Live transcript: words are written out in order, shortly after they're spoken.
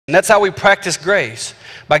And that's how we practice grace,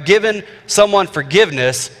 by giving someone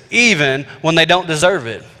forgiveness even when they don't deserve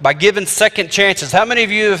it, by giving second chances. How many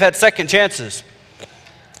of you have had second chances?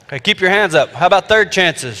 Okay, keep your hands up. How about third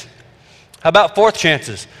chances? How about fourth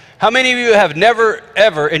chances? How many of you have never,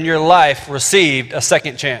 ever in your life received a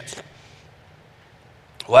second chance?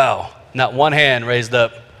 Wow, not one hand raised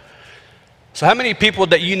up. So how many people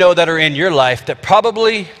that you know that are in your life that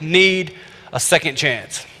probably need a second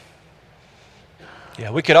chance? Yeah,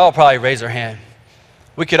 we could all probably raise our hand.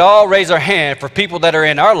 We could all raise our hand for people that are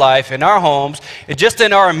in our life, in our homes, and just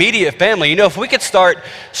in our immediate family. You know, if we could start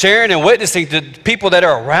sharing and witnessing to people that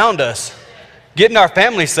are around us, getting our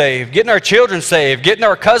family saved, getting our children saved, getting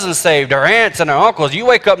our cousins saved, our aunts and our uncles, you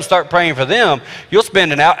wake up and start praying for them, you'll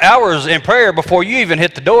spend hours in prayer before you even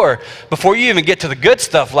hit the door, before you even get to the good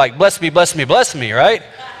stuff like bless me, bless me, right?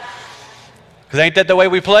 Because ain't that the way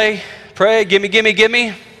we pray? Gimme, gimme,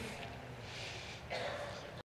 gimme.